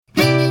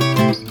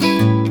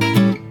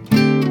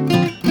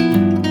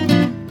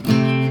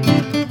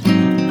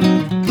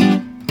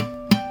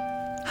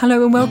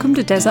Hello and welcome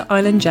to Desert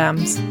Island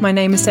Jams. My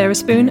name is Sarah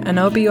Spoon and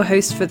I'll be your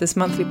host for this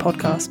monthly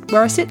podcast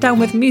where I sit down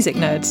with music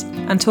nerds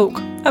and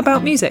talk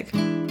about music.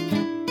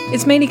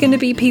 It's mainly going to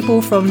be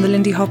people from the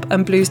Lindy Hop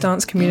and blues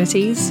dance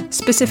communities,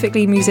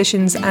 specifically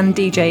musicians and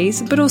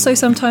DJs, but also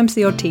sometimes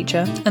the odd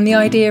teacher. And the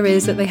idea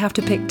is that they have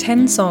to pick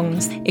 10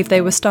 songs if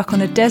they were stuck on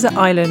a desert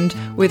island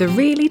with a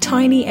really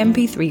tiny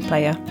MP3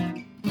 player.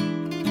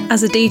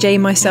 As a DJ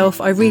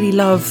myself, I really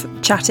love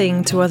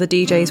chatting to other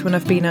DJs when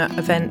I've been at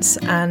events,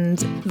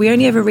 and we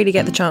only ever really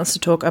get the chance to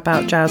talk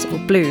about jazz or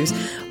blues,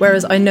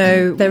 whereas I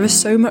know there is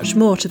so much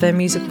more to their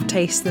musical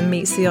taste than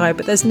meets the eye,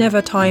 but there's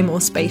never time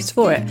or space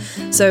for it.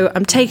 So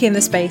I'm taking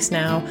the space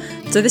now,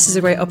 so this is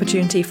a great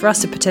opportunity for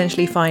us to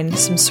potentially find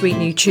some sweet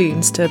new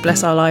tunes to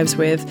bless our lives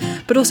with,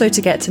 but also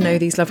to get to know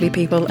these lovely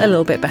people a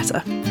little bit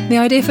better. The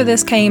idea for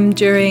this came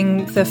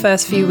during the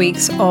first few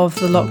weeks of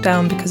the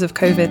lockdown because of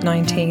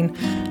COVID-19,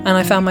 and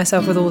I found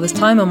myself with all this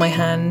time on my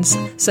hands.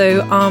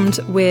 So armed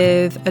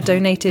with a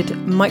donated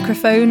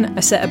microphone, I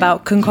set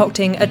about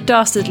concocting a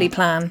dastardly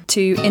plan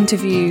to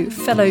interview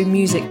fellow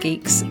music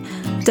geeks.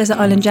 Desert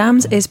Island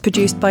Jams is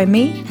produced by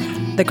me.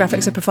 The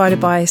graphics are provided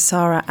by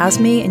Sarah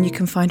Azmi, and you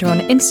can find her on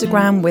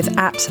Instagram with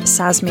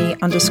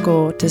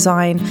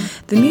 @sasmi_design.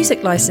 The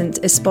music license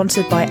is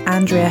sponsored by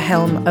Andrea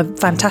Helm, a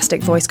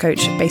fantastic voice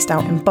coach based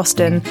out in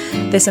Boston.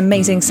 This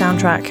amazing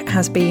soundtrack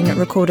has been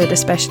recorded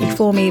especially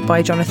for me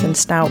by Jonathan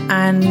Stout,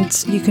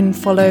 and you can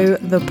follow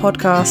the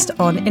podcast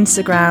on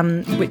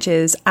Instagram, which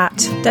is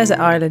 @Desert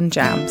Island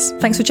Jams.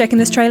 Thanks for checking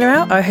this trailer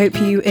out. I hope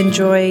you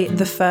enjoy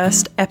the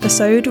first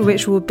episode,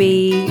 which will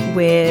be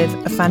with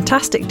a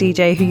fantastic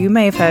DJ who you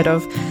may have heard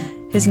of.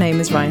 His name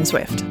is Ryan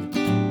Swift.